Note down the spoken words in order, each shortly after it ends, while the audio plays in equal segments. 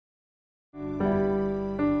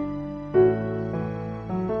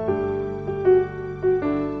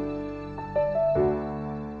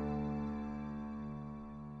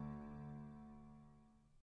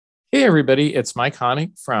Hey, everybody, it's Mike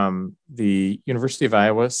Honig from the University of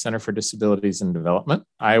Iowa Center for Disabilities and Development,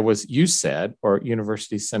 Iowa's UCED, or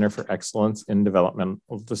University Center for Excellence in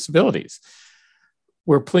Developmental Disabilities.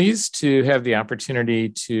 We're pleased to have the opportunity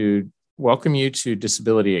to welcome you to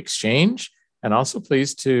Disability Exchange, and also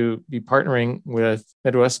pleased to be partnering with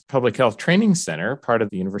Midwest Public Health Training Center, part of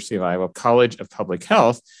the University of Iowa College of Public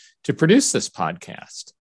Health, to produce this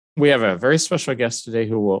podcast. We have a very special guest today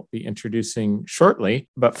who we'll be introducing shortly.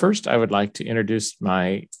 But first, I would like to introduce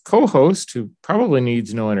my co-host, who probably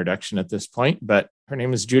needs no introduction at this point, but her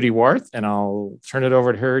name is Judy Warth, and I'll turn it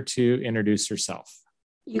over to her to introduce herself.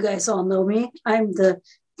 You guys all know me. I'm the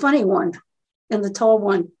funny one and the tall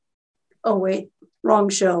one. Oh, wait, wrong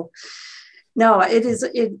show. No,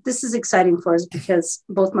 this is exciting for us because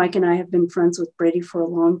both Mike and I have been friends with Brady for a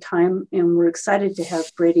long time, and we're excited to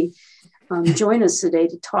have Brady join us today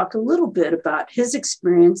to talk a little bit about his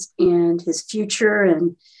experience and his future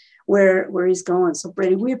and where he's going. So,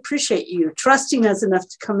 Brady, we appreciate you trusting us enough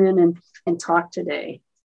to come in and talk today.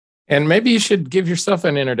 And maybe you should give yourself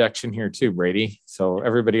an introduction here too, Brady, so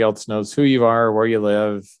everybody else knows who you are, where you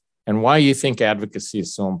live, and why you think advocacy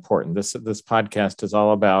is so important. This podcast is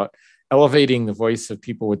all about elevating the voice of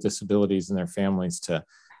people with disabilities and their families to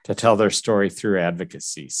tell their story through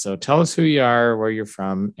advocacy. So tell us who you are, where you're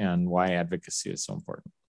from, and why advocacy is so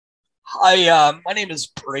important. Hi, my name is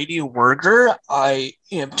Brady Werger. I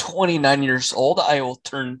am 29 years old. I will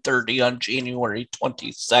turn 30 on January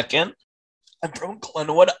 22nd. I'm from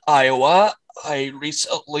Glenwood, Iowa. I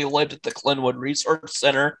recently lived at the Glenwood Resource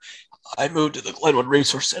Center. I moved to the Glenwood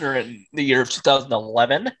Resource Center in the year of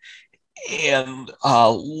 2011 and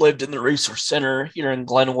lived in the Resource Center here in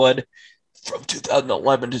Glenwood from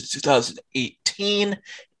 2011 to 2018,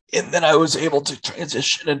 and then I was able to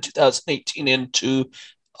transition in 2018 into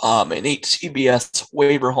an HCBS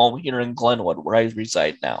waiver home here in Glenwood, where I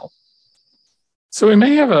reside now. So we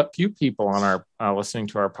may have a few people on our listening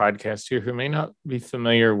to our podcast here who may not be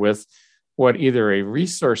familiar with what either a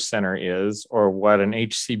resource center is or what an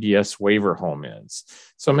HCBS waiver home is.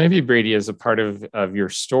 So maybe, Brady, as a part of your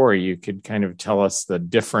story, you could kind of tell us the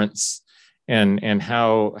difference and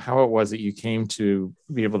how it was that you came to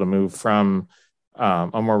be able to move from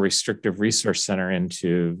a more restrictive resource center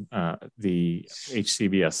into the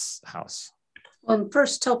HCBS house. Well,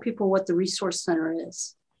 first tell people what the resource center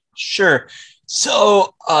is. Sure.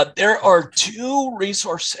 So there are two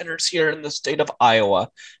resource centers here in the state of Iowa.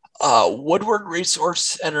 Woodward Resource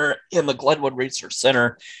Center and the Glenwood Resource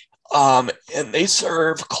Center, and they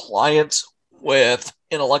serve clients with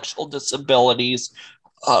intellectual disabilities,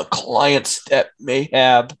 clients that may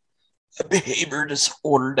have a behavior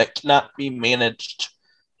disorder that cannot be managed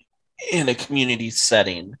in a community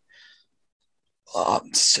setting.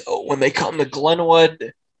 So when they come to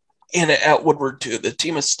Glenwood and at Woodward too, the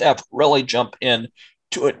team of staff really jump in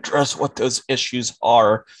to address what those issues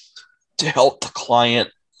are to help the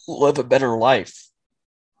client live a better life.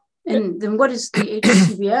 And then what is the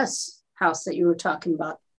HCBS house that you were talking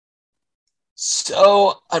about?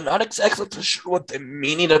 So I'm not exactly for sure what the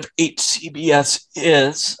meaning of HCBS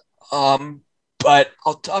is, but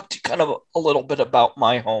I'll talk to you kind of a little bit about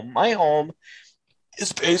my home. My home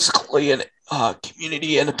is basically a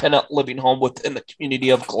community independent living home within the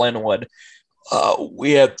community of Glenwood.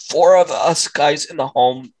 We have 4 of us guys in the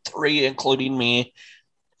home, 3 including me,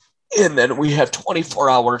 and then we have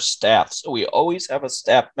 24-hour staff. So we always have a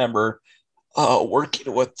staff member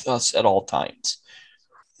working with us at all times.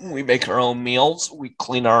 We make our own meals. We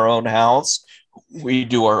clean our own house. We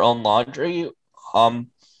do our own laundry.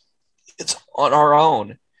 It's on our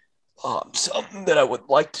own. Something that I would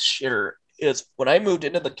like to share is when I moved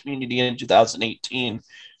into the community in 2018,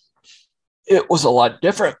 it was a lot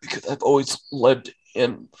different because I've always lived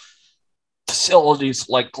in facilities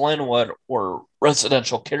like Glenwood or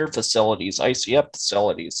residential care facilities, ICF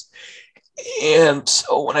facilities. And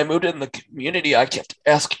so when I moved in the community, I kept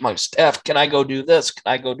asking my staff, can I go do this? Can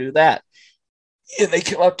I go do that? And they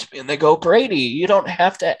come up to me and they go, Brady, you don't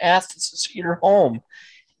have to ask. This is your home.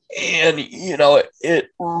 And, it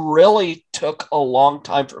really took a long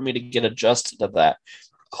time for me to get adjusted to that.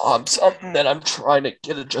 Something that I'm trying to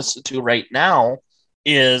get adjusted to right now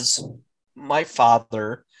is my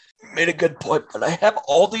father made a good point, but I have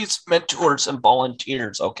all these mentors and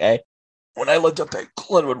volunteers, okay? When I lived up at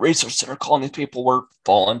Glenwood Resource Center, calling these people were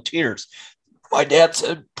volunteers. My dad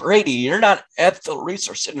said, Brady, you're not at the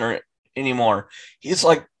resource center anymore. He's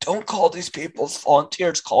like, don't call these people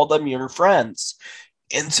volunteers, call them your friends.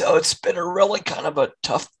 And so it's been a really kind of a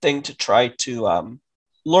tough thing to try to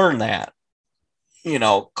learn that,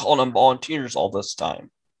 calling them volunteers all this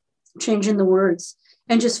time. Changing the words.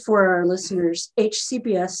 And just for our listeners,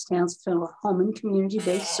 HCBS stands for Home and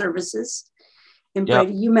Community-Based Services. And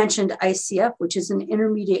Brady, you mentioned ICF, which is an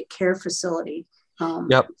intermediate care facility.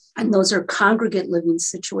 And those are congregate living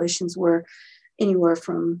situations where anywhere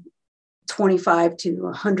from 25 to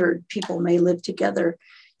 100 people may live together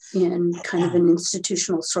in kind of an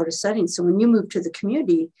institutional sort of setting. So when you moved to the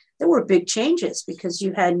community, there were big changes because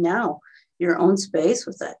you had now your own space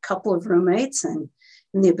with a couple of roommates and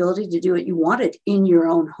the ability to do what you wanted in your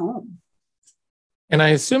own home. And I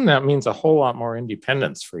assume that means a whole lot more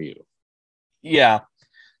independence for you. Yeah.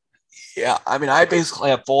 I mean, I basically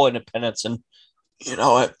have full independence. And,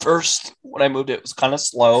 at first when I moved, it was kind of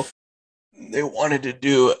slow. They wanted to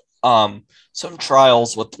do some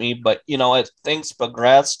trials with me, but, as things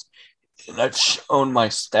progressed and I've shown my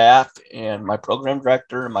staff and my program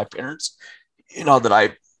director and my parents, that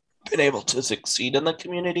I've been able to succeed in the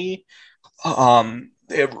community.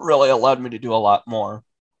 They have really allowed me to do a lot more.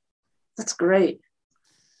 That's great.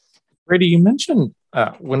 Brady, you mentioned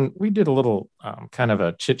when we did a little kind of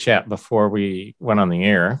a chit chat before we went on the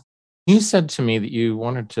air, you said to me that you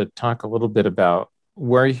wanted to talk a little bit about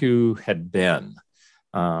where you had been,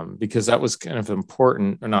 because that was kind of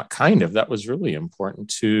important, or not kind of, that was really important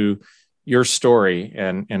to your story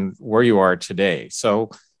and where you are today. So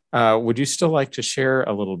would you still like to share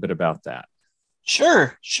a little bit about that?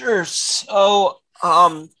 Sure. So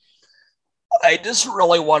I just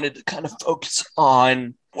really wanted to kind of focus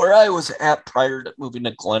on where I was at prior to moving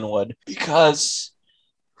to Glenwood, because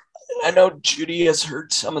I know Judy has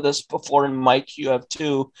heard some of this before, and Mike, you have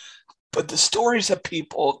too, but the stories of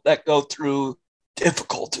people that go through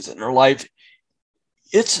difficulties in their life,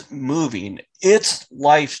 it's moving, it's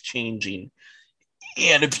life-changing.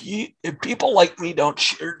 And if people like me don't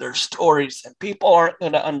share their stories, then people aren't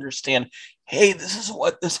going to understand, hey, this is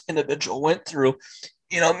what this individual went through.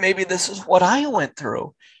 Maybe this is what I went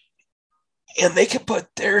through. And they can put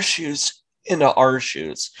their shoes into our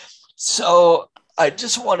shoes. So I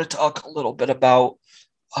just want to talk a little bit about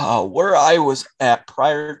where I was at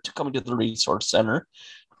prior to coming to the Resource Center.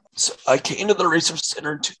 So I came to the Resource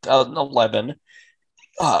Center in 2011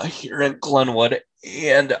 here in Glenwood.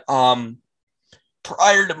 And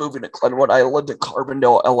prior to moving to Glenwood, I lived in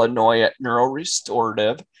Carbondale, Illinois at Neuro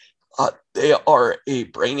Restorative. They are a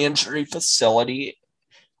brain injury facility.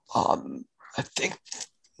 I think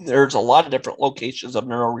there's a lot of different locations of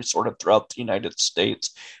Neuro Restorative throughout the United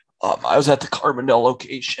States. I was at the Carbondale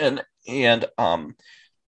location, and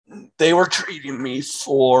they were treating me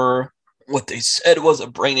for what they said was a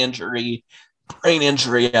brain injury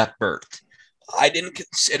at birth. I didn't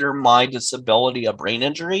consider my disability a brain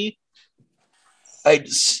injury. I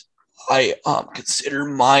consider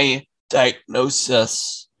my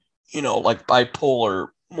diagnosis, like bipolar,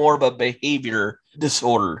 more of a behavior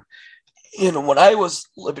disorder. When I was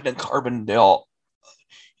living in Carbondale,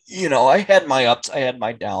 I had my ups, I had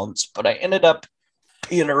my downs, but I ended up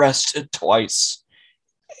being arrested twice.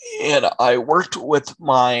 And I worked with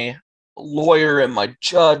my lawyer and my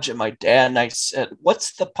judge and my dad, and I said,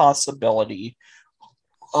 what's the possibility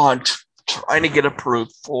on trying to get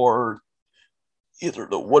approved for either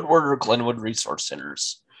the Woodward or Glenwood Resource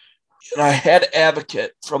Centers? And I had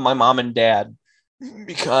advocate from my mom and dad,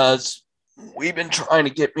 because we've been trying to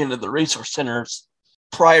get me into the resource centers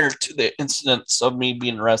prior to the incidents of me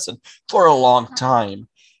being arrested for a long time.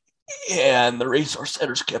 And the resource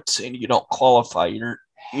centers kept saying, you don't qualify.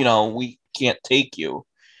 We can't take you.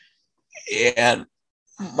 And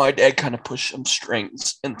my dad kind of pushed some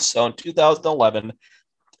strings. And so in 2011,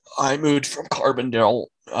 I moved from Carbondale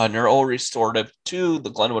Neuro Restorative to the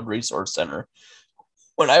Glenwood Resource Center.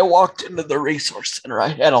 When I walked into the resource center, I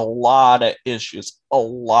had a lot of issues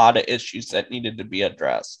that needed to be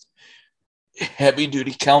addressed. Heavy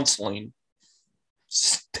duty counseling,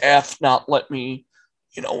 staff not let me,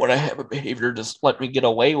 when I have a behavior, just let me get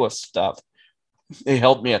away with stuff. They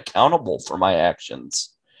held me accountable for my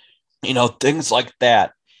actions, things like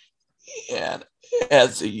that. And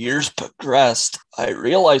as the years progressed, I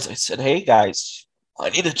realized, I said, hey guys, I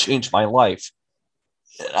need to change my life.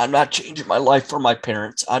 And I'm not changing my life for my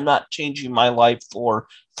parents. I'm not changing my life for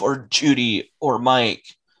Judy or Mike.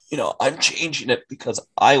 I'm changing it because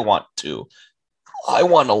I want to. I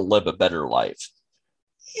want to live a better life.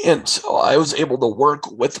 And so I was able to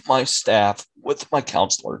work with my staff, with my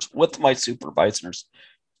counselors, with my supervisors.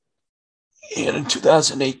 And in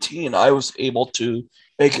 2018, I was able to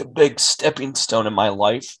make a big stepping stone in my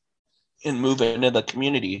life and move into the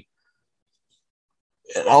community.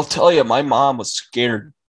 And I'll tell you, my mom was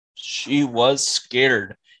scared. She was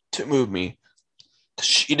scared to move me.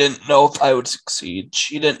 She didn't know if I would succeed.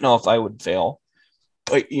 She didn't know if I would fail.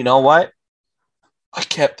 But you know what? I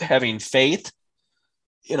kept having faith.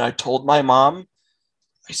 And I told my mom,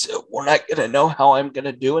 I said, we're not going to know how I'm going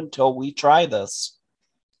to do until we try this.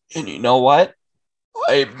 And you know what?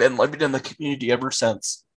 I've been living in the community ever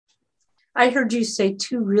since. I heard you say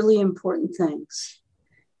two really important things.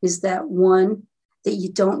 Is that one, that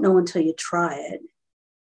you don't know until you try it.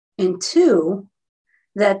 And two,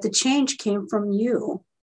 that the change came from you.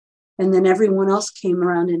 And then everyone else came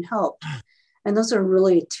around and helped. And those are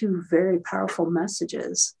really two very powerful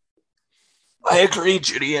messages. I agree,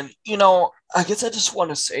 Judy. And, I guess I just want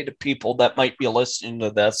to say to people that might be listening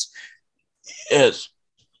to this is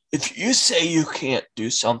if you say you can't do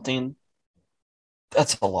something,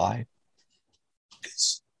 that's a lie.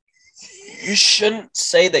 You shouldn't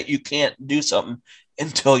say that you can't do something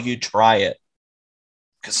until you try it.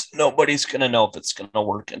 Because nobody's going to know if it's going to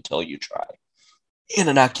work until you try.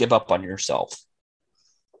 And not give up on yourself.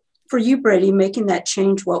 For you, Brady, making that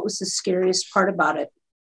change, what was the scariest part about it?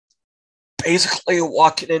 Basically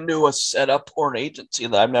walking into a setup or an agency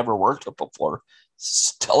that I've never worked with before,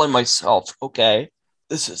 telling myself, okay,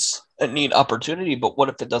 this is a neat opportunity, but what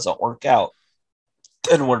if it doesn't work out?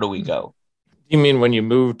 Then where do we go? You mean when you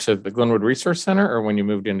moved to the Glenwood Resource Center or when you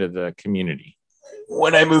moved into the community?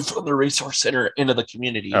 When I moved from the resource center into the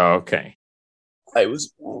community. Oh, okay. I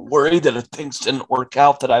was worried that if things didn't work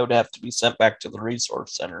out, that I would have to be sent back to the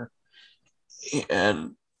resource center.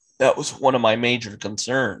 And that was one of my major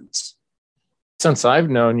concerns. Since I've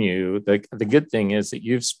known you, the good thing is that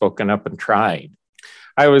you've spoken up and tried.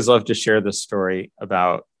 I always love to share this story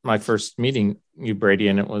about my first meeting you, Brady,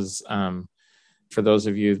 and it was, for those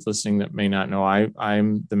of you listening that may not know,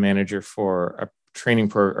 I'm the manager for a training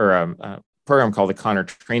program called the Connor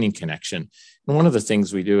Training Connection. And one of the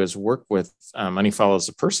things we do is work with Money Follows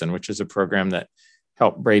the Person, which is a program that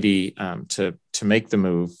helped Brady to make the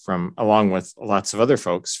move from, along with lots of other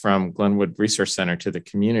folks, from Glenwood Resource Center to the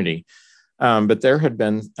community. But there had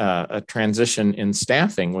been a transition in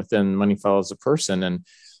staffing within Money Follows the Person. And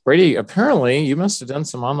Brady, apparently you must have done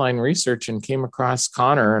some online research and came across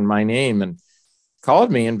Connor and my name and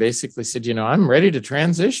called me and basically said, I'm ready to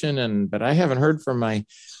transition, but I haven't heard from my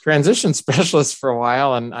transition specialist for a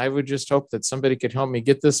while. And I would just hope that somebody could help me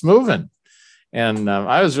get this moving. And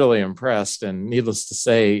I was really impressed. And needless to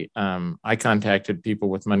say, I contacted people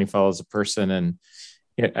with Money Follows the Person, and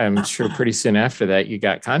I'm sure pretty soon after that you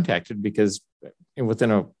got contacted because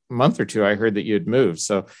within a month or two I heard that you had moved.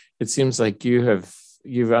 So it seems like you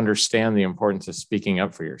understand the importance of speaking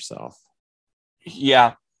up for yourself.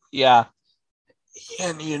 Yeah.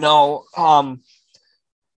 And another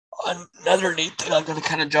neat thing, I'm going to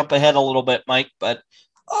kind of jump ahead a little bit, Mike, but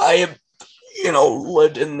I have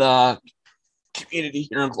lived in the community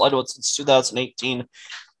here in Glenwood since 2018.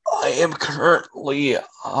 I am currently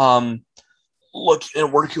looking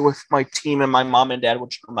and working with my team and my mom and dad,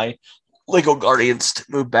 which are my legal guardians, to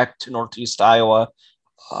move back to Northeast Iowa,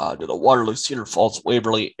 to the Waterloo, Cedar Falls,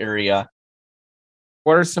 Waverly area.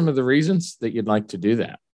 What are some of the reasons that you'd like to do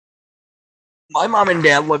that? My mom and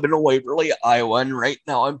dad live in Waverly, Iowa, and right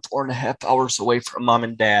now I'm 4.5 hours away from mom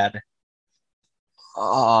and dad.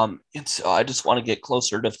 And so I just want to get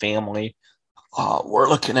closer to family. We're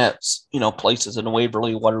looking at, places in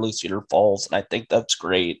Waverly, Waterloo, Cedar Falls, and I think that's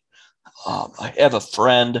great. I have a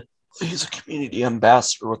friend, he's a community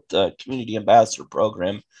ambassador with the Community Ambassador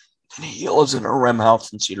Program, and he lives in a REM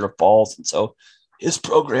house in Cedar Falls. And so his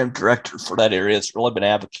program director for that area has really been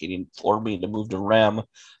advocating for me to move to REM.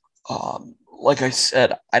 Like I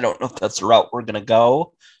said, I don't know if that's the route we're going to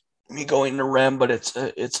go, me going to REM, but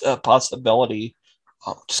it's a possibility.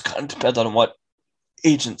 Just kind of depends on what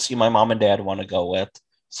agency my mom and dad want to go with,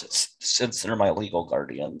 since they're my legal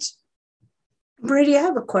guardians. Brady, I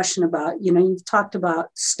have a question about, you've talked about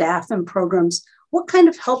staff and programs. What kind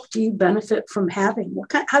of help do you benefit from having?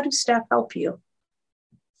 How do staff help you?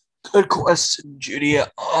 Good question, Judy.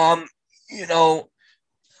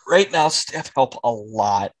 Right now staff help a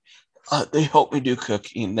lot. They help me do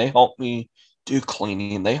cooking. They help me do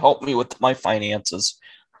cleaning. They help me with my finances.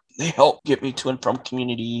 They help get me to and from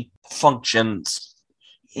community functions,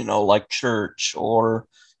 like church or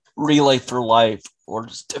Relay for Life or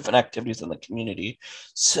just different activities in the community.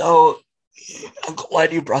 So I'm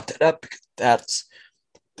glad you brought that up, because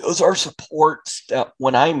those are supports that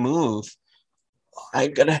when I move,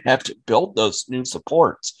 I'm going to have to build those new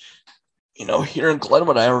supports. Here in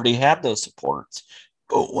Glenwood, I already have those supports.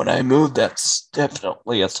 But when I move, that's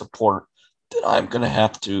definitely a support that I'm going to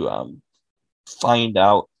have to find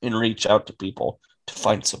out and reach out to people to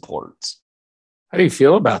find supports. How do you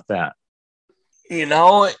feel about that?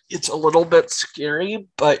 It's a little bit scary,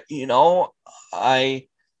 but, I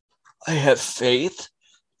have faith.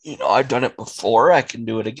 I've done it before. I can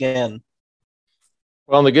do it again.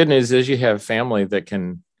 Well, the good news is you have family that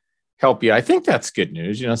can help you. I think that's good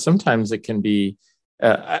news. Sometimes it can be,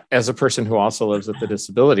 as a person who also lives with a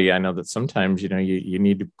disability, I know that sometimes, you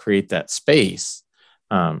need to create that space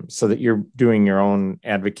so that you're doing your own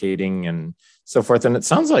advocating and so forth. And it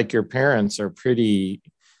sounds like your parents are pretty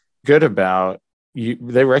good about you.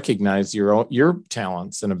 They recognize your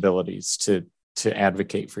talents and abilities to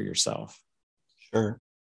advocate for yourself. Sure.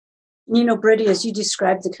 Brady, as you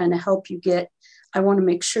described the kind of help you get, I want to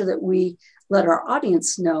make sure that we let our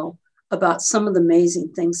audience know about some of the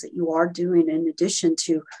amazing things that you are doing in addition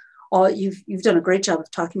to all you've done a great job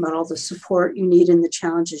of talking about all the support you need and the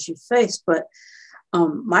challenges you face. But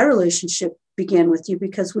my relationship began with you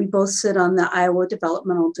because we both sit on the Iowa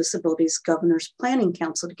Developmental Disabilities Governor's Planning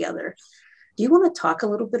Council together. Do you want to talk a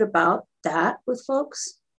little bit about that with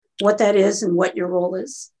folks? What that is and what your role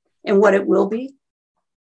is and what it will be?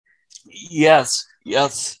 Yes.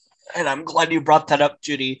 And I'm glad you brought that up,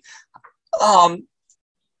 Judy.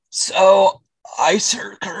 So I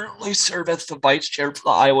currently serve as the vice chair for the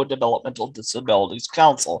Iowa Developmental Disabilities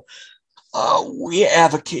Council. We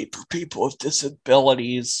advocate for people with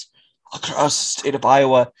disabilities across the state of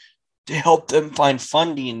Iowa to help them find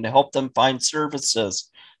funding, to help them find services.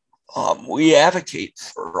 We advocate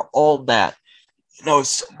for all that. If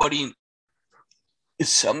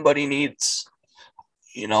somebody needs,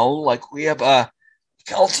 like we have a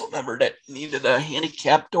council member that needed a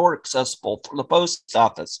handicapped door accessible for the post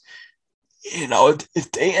office.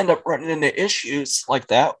 If they end up running into issues like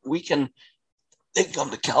that, they can come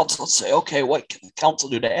to council and say, okay, what can the council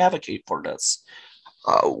do to advocate for this?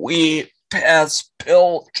 We try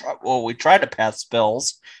to pass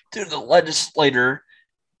bills through the legislator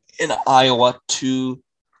in Iowa to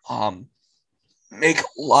make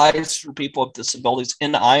lives for people with disabilities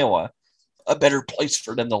in Iowa a better place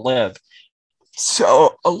for them to live.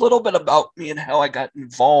 So a little bit about me and how I got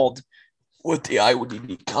involved with the Iowa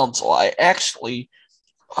DD Council. I actually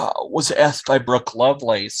was asked by Brooke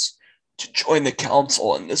Lovelace to join the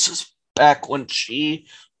council, and this is back when she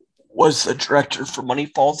was the director for Money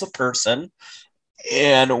Falls a Person,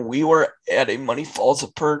 and we were at a Money Falls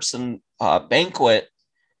a Person banquet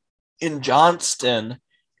in Johnston.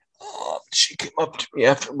 She came up to me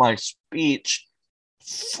after my speech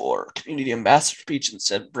for community ambassador speech and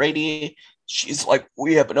said, Brady, she's like,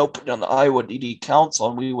 we have an opening on the Iowa DD Council,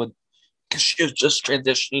 and because she was just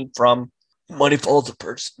transitioning from Money Falls a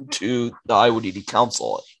Person to the Iowa DD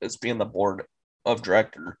Council as being the board of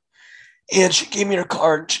director. And she gave me her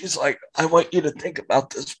card. And she's like, I want you to think about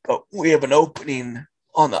this, but we have an opening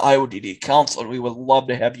on the Iowa DD Council, and we would love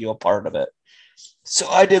to have you a part of it. So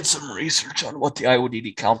I did some research on what the Iowa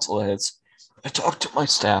DD Council is. I talked to my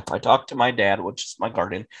staff. I talked to my dad, which is my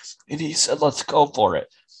guardian, and he said, let's go for it.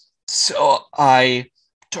 So I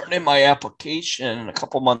turned in my application, and a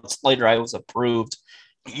couple months later, I was approved.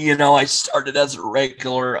 I started as a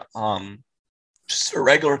regular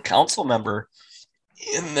council member,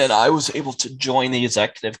 and then I was able to join the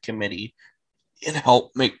executive committee and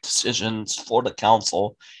help make decisions for the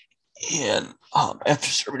council. And after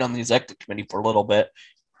serving on the executive committee for a little bit,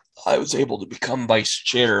 I was able to become vice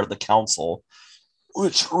chair of the council,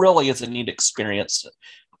 which really is a neat experience.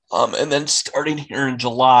 And then starting here in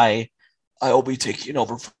July, I will be taking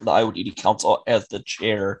over from the Iowa DD Council as the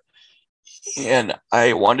chair. And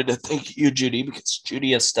I wanted to thank you, Judy, because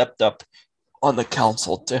Judy has stepped up on the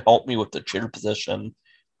council to help me with the chair position,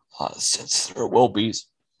 since there will be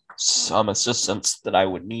some assistance that I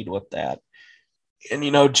would need with that. And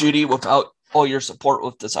Judy, without all your support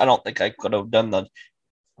with this, I don't think I could have done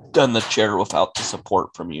the chair without the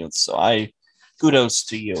support from you. So kudos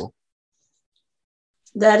to you.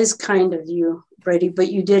 That is kind of you, Brady,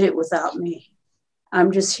 but you did it without me.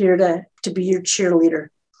 I'm just here to be your cheerleader.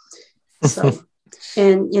 So,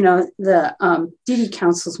 and the DD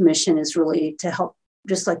Council's mission is really to help,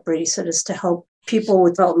 just like Brady said, is to help people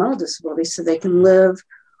with developmental disabilities so they can live,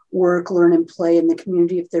 work, learn, and play in the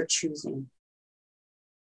community if they're choosing.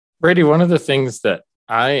 Brady, one of the things that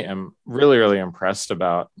I am really, really impressed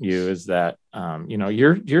about you is that,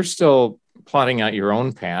 you're still plotting out your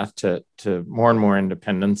own path to more and more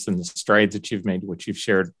independence and the strides that you've made, which you've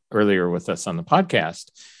shared earlier with us on the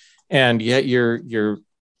podcast. And yet you're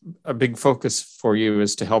a big focus for you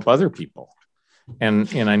is to help other people. And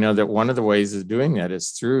I know that one of the ways of doing that is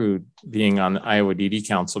through being on the Iowa DD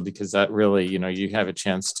Council, because that really, you have a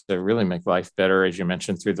chance to really make life better, as you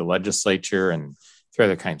mentioned, through the legislature and through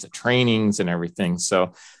other kinds of trainings and everything.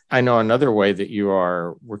 So I know another way that you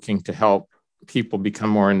are working to help people become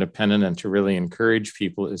more independent and to really encourage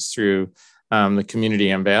people is through the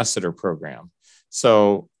Community Ambassador Program.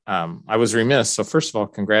 So I was remiss. So first of all,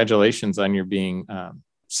 congratulations on your being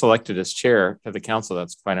selected as chair of the council.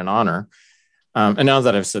 That's quite an honor. And now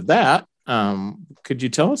that I've said that, could you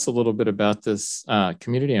tell us a little bit about this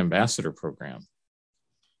community ambassador program?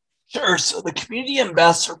 Sure. So the Community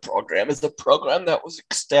Ambassador Program is a program that was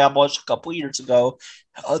established a couple of years ago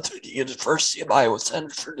through the University of Iowa Center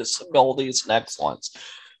for Disabilities and Excellence.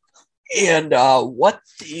 And what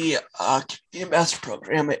the Community Ambassador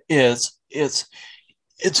Program is it's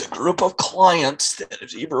a group of clients that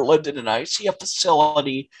have either lived in an ICF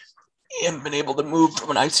facility and been able to move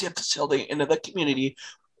from an ICF facility into the community,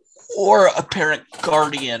 or a parent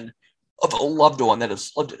guardian of a loved one that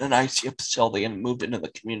has lived in an ICF facility and moved into the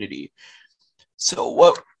community. So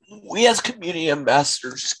what we as community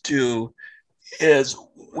ambassadors do is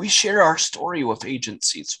we share our story with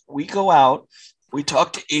agencies. We go out, we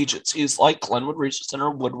talk to agencies like Glenwood Research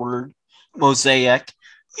Center, Woodward, Mosaic,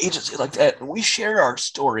 agencies like that, and we share our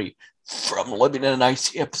story from living in an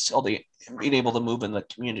ICF facility and being able to move in the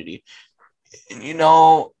community. And you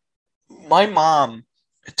know, my mom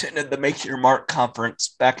attended the Make Your Mark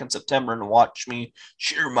conference back in September and watched me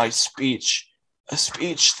share my speech, a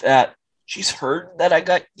speech that she's heard that I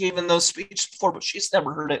gave in those speeches before, but she's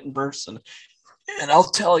never heard it in person. And I'll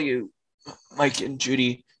tell you, Mike and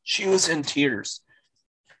Judy, she was in tears.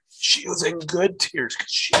 She was in good tears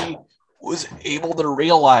because she was able to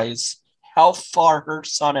realize how far her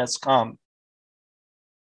son has come.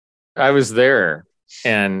 I was there,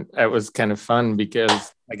 and it was kind of fun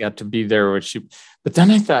because I got to be there with she. But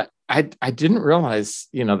then I thought, I didn't realize,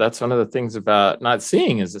 that's one of the things about not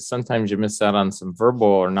seeing is that sometimes you miss out on some verbal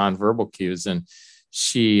or nonverbal cues. And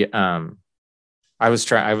I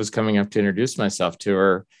was coming up to introduce myself to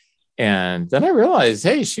her, and then I realized,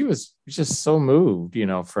 hey, she was just so moved,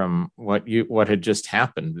 from what had just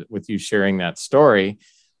happened with you sharing that story.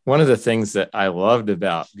 One of the things that I loved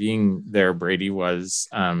about being there, Brady, was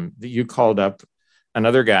that you called up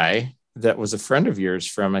another guy that was a friend of yours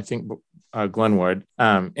from, I think, Glenwood,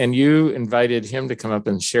 and you invited him to come up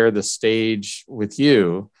and share the stage with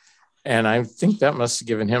you. And I think that must have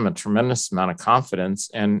given him a tremendous amount of confidence.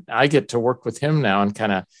 And I get to work with him now and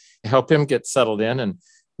kind of help him get settled in. And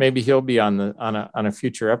maybe he'll be on a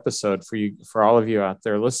future episode for all of you out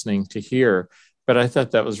there listening to hear. But I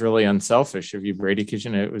thought that was really unselfish of you, Brady, because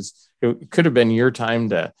it could have been your time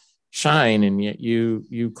to shine, and yet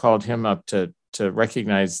you called him up to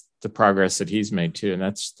recognize the progress that he's made too. And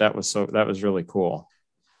that was really cool.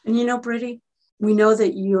 And Brady, we know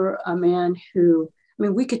that you're a man who,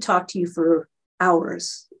 we could talk to you for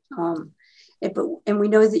hours. And we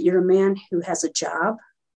know that you're a man who has a job,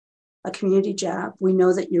 a community job. We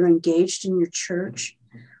know that you're engaged in your church.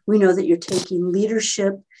 We know that you're taking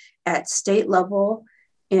leadership at state level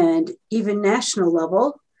and even national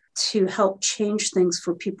level to help change things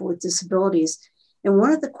for people with disabilities. And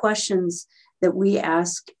one of the questions that we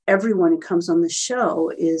ask everyone who comes on the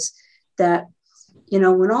show is that,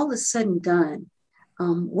 when all is said and done,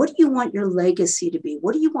 what do you want your legacy to be?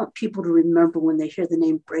 What do you want people to remember when they hear the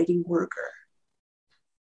name Brady Werger?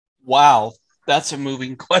 Wow, that's a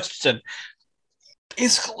moving question.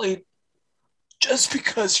 Basically, just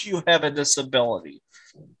because you have a disability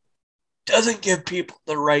doesn't give people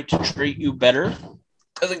the right to treat you better,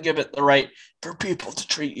 doesn't give it the right for people to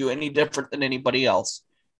treat you any different than anybody else.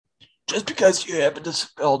 Just because you have a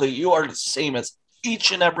disability, you are the same as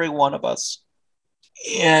each and every one of us.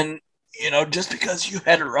 And, just because you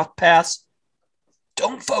had a rough past,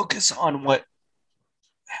 don't focus on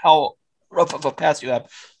how rough of a past you have.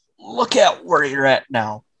 Look at where you're at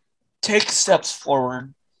now. Take steps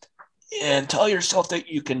forward and tell yourself that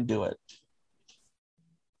you can do it.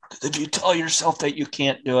 Because if you tell yourself that you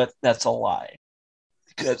can't do it, that's a lie.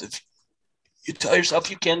 Because if you tell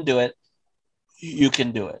yourself you can do it, you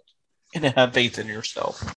can do it. And have faith in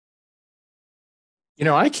yourself.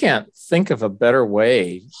 I can't think of a better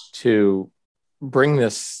way to bring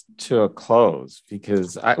this to a close,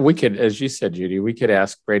 because we could, as you said, Judy, we could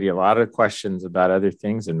ask Brady a lot of questions about other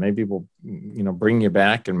things, and maybe we'll, bring you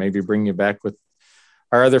back with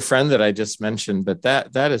our other friend that I just mentioned. But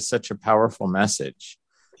that is such a powerful message.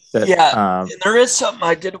 And there is something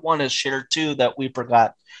I did want to share too that we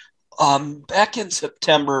forgot. Back in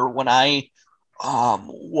September, when I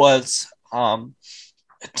was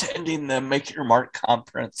attending the Make Your Mark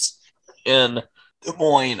conference in Des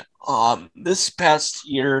Moines. This past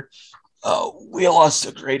year, we lost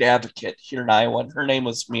a great advocate here in Iowa, and her name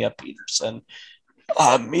was Mia Peterson.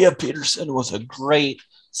 Mia Peterson was a great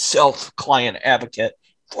self-client advocate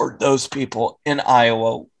for those people in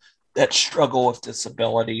Iowa that struggle with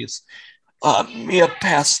disabilities. Mia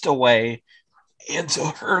passed away, and so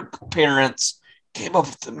her parents came up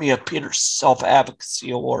with the Mia Peters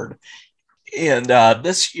Self-Advocacy Award. And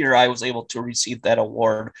this year I was able to receive that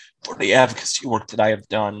award for the advocacy work that I have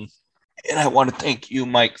done. And I want to thank you,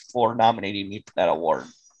 Mike, for nominating me for that award.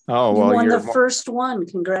 Oh, well, you won the first one.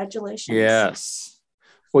 Congratulations. Yes.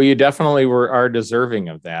 Well, you definitely are deserving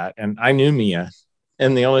of that. And I knew Mia.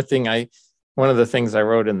 And the only thing one of the things I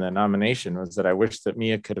wrote in the nomination was that I wish that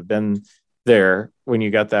Mia could have been there when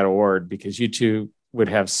you got that award, because you two would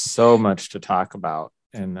have so much to talk about.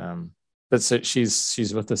 And but so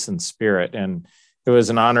she's with us in spirit, and it was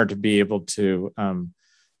an honor to be able to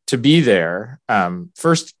be there.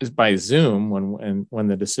 First is by Zoom when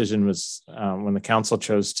the decision was when the council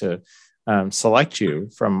chose to select you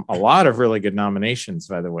from a lot of really good nominations,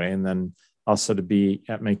 by the way, and then also to be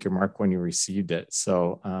at Make Your Mark when you received it.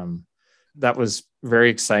 So that was very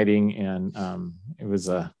exciting, and it was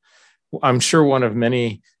I'm sure one of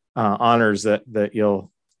many honors that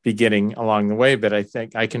you'll be getting along the way. But I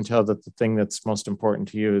think I can tell that the thing that's most important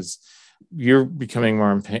to you is you're becoming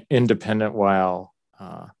more independent while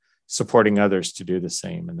supporting others to do the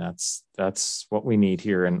same. And that's what we need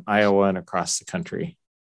here in Iowa and across the country.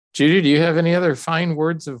 Judy, do you have any other fine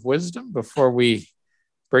words of wisdom before we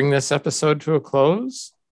bring this episode to a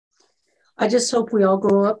close? I just hope we all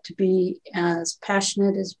grow up to be as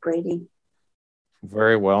passionate as Brady.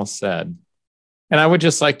 Very well said. And I would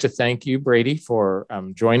just like to thank you, Brady, for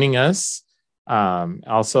joining us. I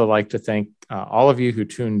also like to thank all of you who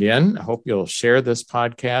tuned in. I hope you'll share this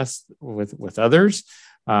podcast with others.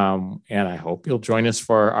 And I hope you'll join us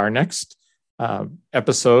for our next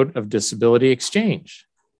episode of Disability Exchange.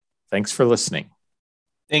 Thanks for listening.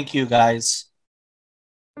 Thank you, guys.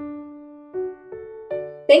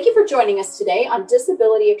 Thank you for joining us today on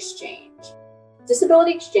Disability Exchange.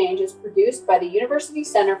 Disability Exchange is produced by the University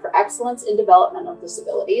Center for Excellence in Developmental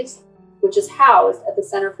Disabilities, which is housed at the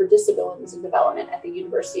Center for Disabilities and Development at the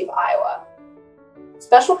University of Iowa.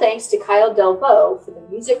 Special thanks to Kyle Delvaux for the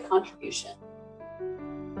music contribution.